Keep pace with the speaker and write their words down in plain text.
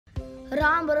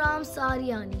Ram Ram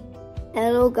Saryani.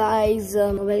 Hello guys,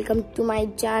 welcome to my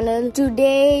channel.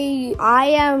 Today I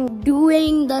am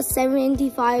doing the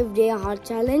 75-day heart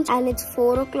challenge and it's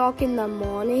 4 o'clock in the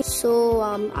morning. So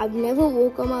I've never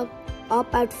woken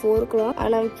up at 4 o'clock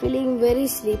and I'm feeling very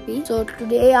sleepy. So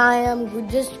today I am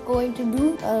just going to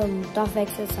do tough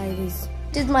exercises.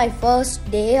 This is my first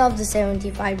day of the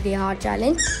 75-day heart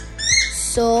challenge.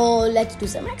 So let's do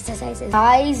some exercises.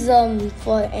 Guys,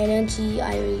 for energy,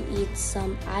 I will eat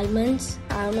some almonds.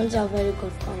 Almonds are very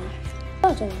good for me.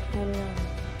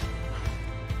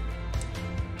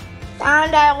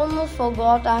 And I almost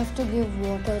forgot I have to give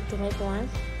water to my plant.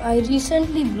 I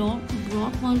recently brought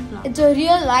one plant. It's a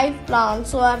real life plant,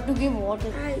 so I have to give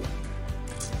water.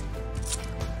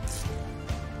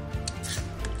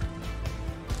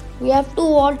 We have to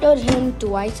water him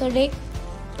twice a day,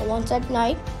 once at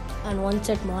night and once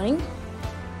at morning.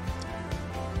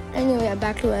 Anyway,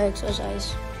 back to our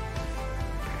exercise.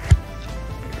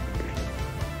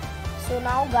 So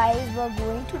now guys, we're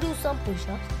going to do some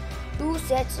push-ups. 2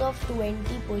 sets of 20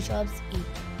 push-ups each.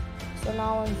 So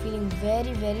now I'm feeling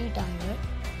very tired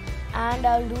and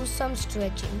I'll do some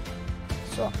stretching.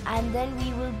 So and then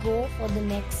we will go for the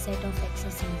next set of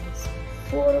exercises.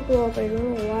 4 o'clock, I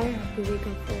don't know why I have to wake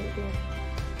up 4 o'clock.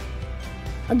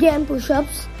 Again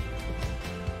push-ups.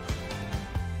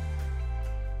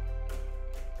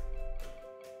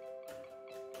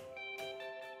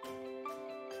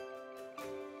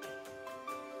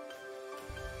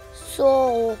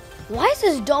 So why is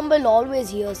this dumbbell always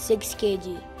here, 6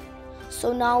 kg?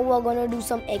 So now we're gonna do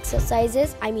some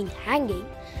exercises. I mean hanging.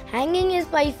 Hanging is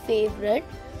my favorite,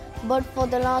 but for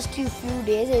the last few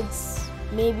days it's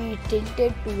maybe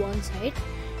tilted to one side.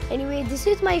 Anyway, this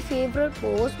is my favorite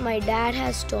pose. My dad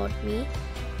has taught me,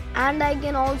 and I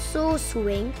can also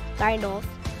swing, kind of,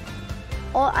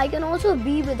 or I can also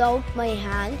be without my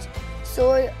hands.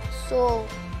 So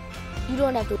you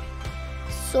don't have to.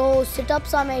 So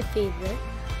sit-ups are my favorite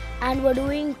and we're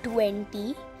doing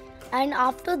 20 and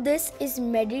after this is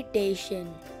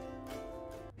meditation.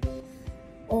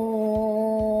 Om.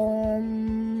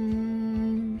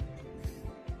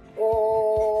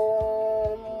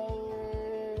 Om.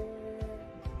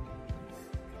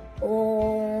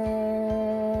 Om.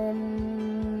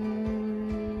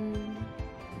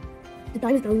 The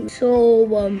time is down. So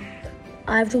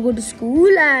I have to go to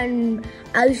school and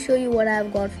I'll show you what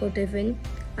I've got for tiffin.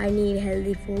 I need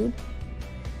healthy food.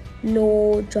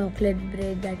 No chocolate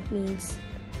bread, that means,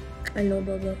 and no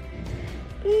burger.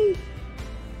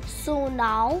 So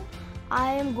now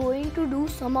I am going to do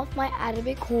some of my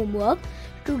Arabic homework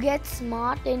to get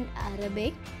smart in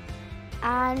Arabic,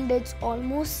 and it's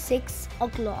almost 6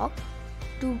 o'clock.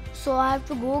 So I have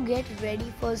to go get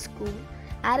ready for school.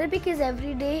 Arabic is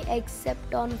every day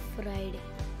except on Friday.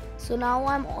 So now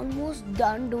I'm almost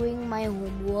done doing my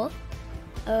homework.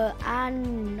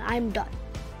 And I'm done.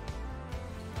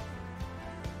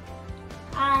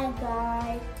 Hi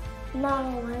guys, now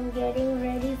I'm getting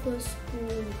ready for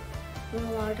school.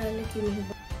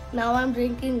 Now I'm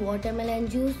drinking watermelon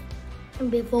juice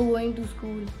before going to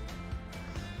school.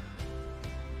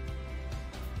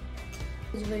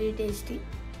 It's very tasty.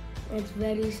 It's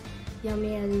very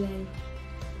yummy as well.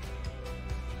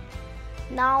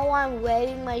 Now I'm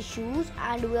wearing my shoes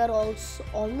and we are also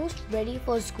almost ready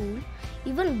for school.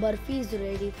 Even Burfi is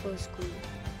ready for school.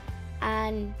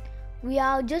 And we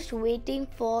are just waiting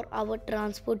for our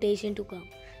transportation to come.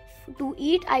 To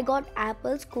eat, I got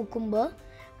apples, cucumber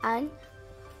and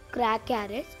cracked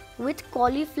carrots with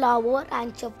cauliflower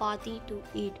and chapati to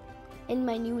eat in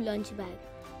my new lunch bag.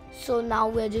 So now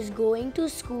we're just going to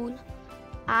school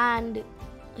and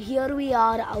here we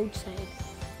are outside.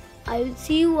 I'll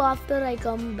see you after I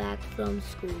come back from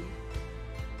school.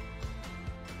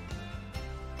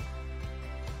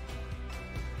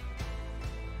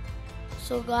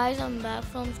 So guys, I'm back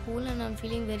from school and I'm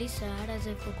feeling very sad as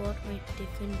I forgot my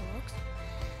tiffin box.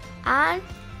 And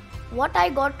what I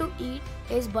got to eat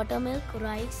is buttermilk,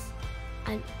 rice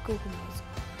and cucumbers.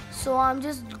 So I'm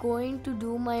just going to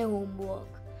do my homework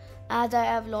as I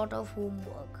have a lot of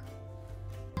homework.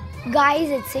 Guys,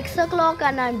 it's 6 o'clock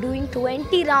and I'm doing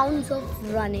 20 rounds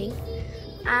of running.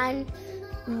 And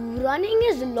running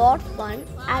is a lot fun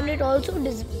and it also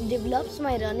develops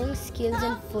my running skills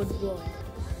in football.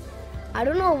 I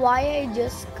don't know why I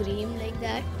just scream like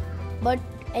that, but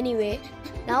anyway,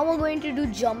 now we're going to do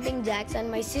jumping jacks and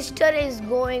my sister is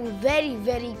going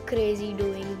very crazy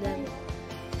doing them.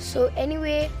 So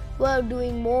anyway, we're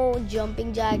doing more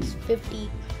jumping jacks, 50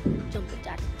 jumping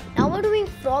jacks. Now we're doing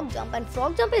frog jump and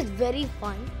frog jump is very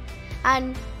fun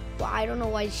and I don't know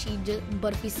why she just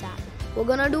Burfi sad. We're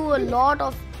gonna do a lot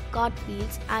of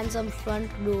cartwheels and some front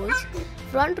rolls.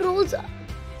 Front rolls,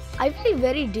 I feel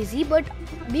very dizzy, but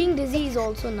being dizzy is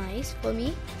also nice for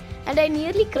me. And I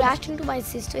nearly crashed into my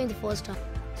sister in the first time.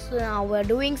 So now we're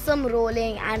doing some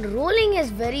rolling, and rolling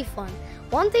is very fun.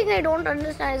 One thing I don't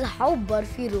understand is how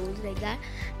Burfi rolls like that.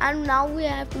 And now we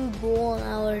have to go on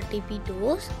our tippy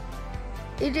toes.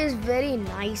 It is very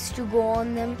nice to go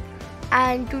on them.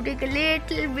 And to take a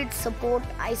little bit support,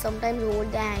 I sometimes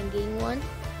hold the hanging one.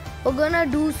 We're gonna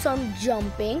do some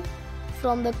jumping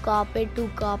from the carpet to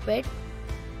carpet.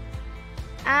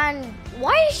 And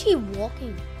why is she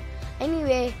walking?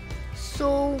 Anyway,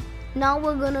 so now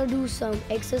we're gonna do some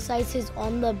exercises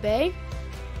on the bed,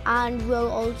 and we're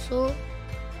also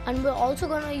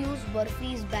gonna use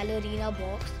Burfi's ballerina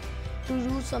box to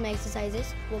do some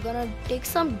exercises. We're gonna take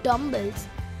some dumbbells,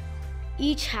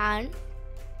 each hand.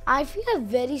 I feel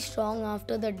very strong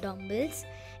after the dumbbells,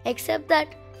 except that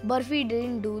Burfi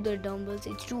didn't do the dumbbells.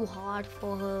 It's too hard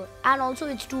for her, and also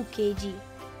it's 2 kg.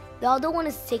 The other one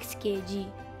is 6 kg.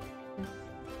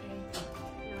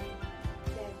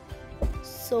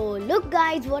 So look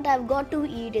guys, what I've got to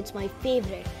eat. It's my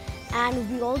favorite,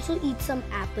 and we also eat some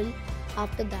apple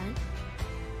after that.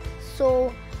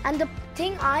 So, and the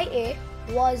thing I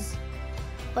ate was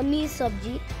paneer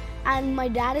sabji, and my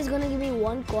dad is gonna give me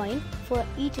 1 coin for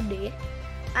each day.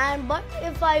 But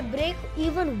if I break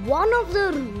even one of the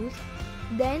rules,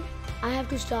 then I have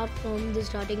to start from the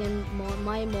starting, and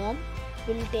my mom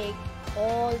will take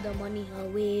all the money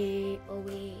away.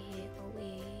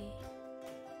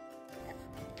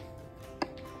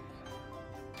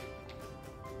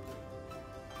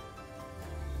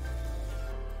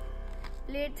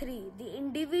 Plate 3. The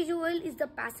individual is the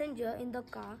passenger in the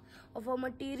car of a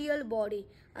material body,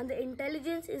 and the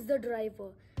intelligence is the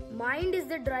driver. Mind is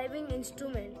the driving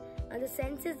instrument, and the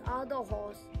senses are the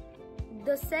horse.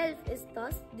 The self is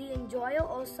thus the enjoyer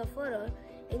or sufferer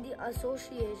in the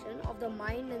association of the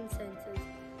mind and senses.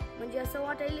 म्हणजे असं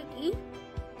वाटायला की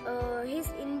हे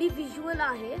individual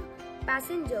आहे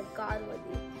passenger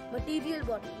कारमध्ये, material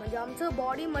body म्हणजे आमचं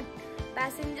body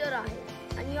passenger आहे,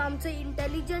 आणि आमचं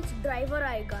इंटेलिजन्स ड्रायव्हर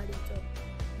आहे गाडीचं.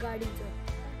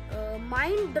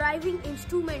 माइंड ड्रायव्हिंग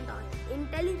इन्स्ट्रुमेंट आहे.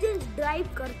 इंटेलिजन्स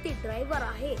ड्राईव्ह करते, ड्रायव्हर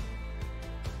आहे,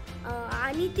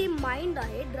 आणि ते माइंड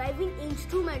आहे ड्रायव्हिंग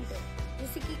इन्स्ट्रुमेंट आहे,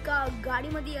 जसे की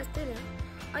गाडीमध्ये असते ना.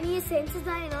 आणि हे सेन्सेस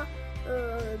आहे ना,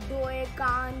 डोळे,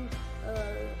 कान,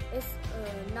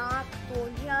 नाक,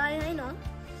 तोंड, हे आहे ना,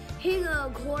 हे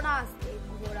घोडा असते,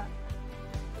 घोडा.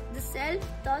 The self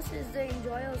thus is the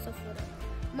enjoyer or sufferer.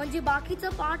 म्हणजे बाकीचं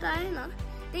पार्ट आहे ना,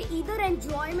 ते इधर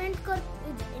एन्जॉयमेंट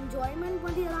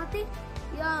मध्ये राहते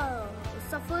या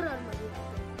सफरर मध्ये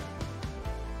राहते.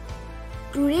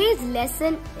 Today's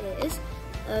lesson is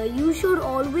you should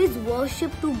always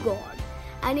worship to God,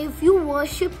 and if you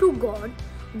worship to God,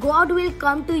 God will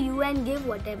come to you and give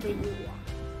whatever you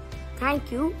want.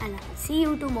 Thank you, and I'll see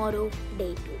you tomorrow,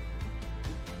 day 2.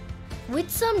 With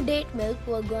some date milk,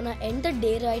 we're gonna end the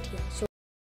day right here. So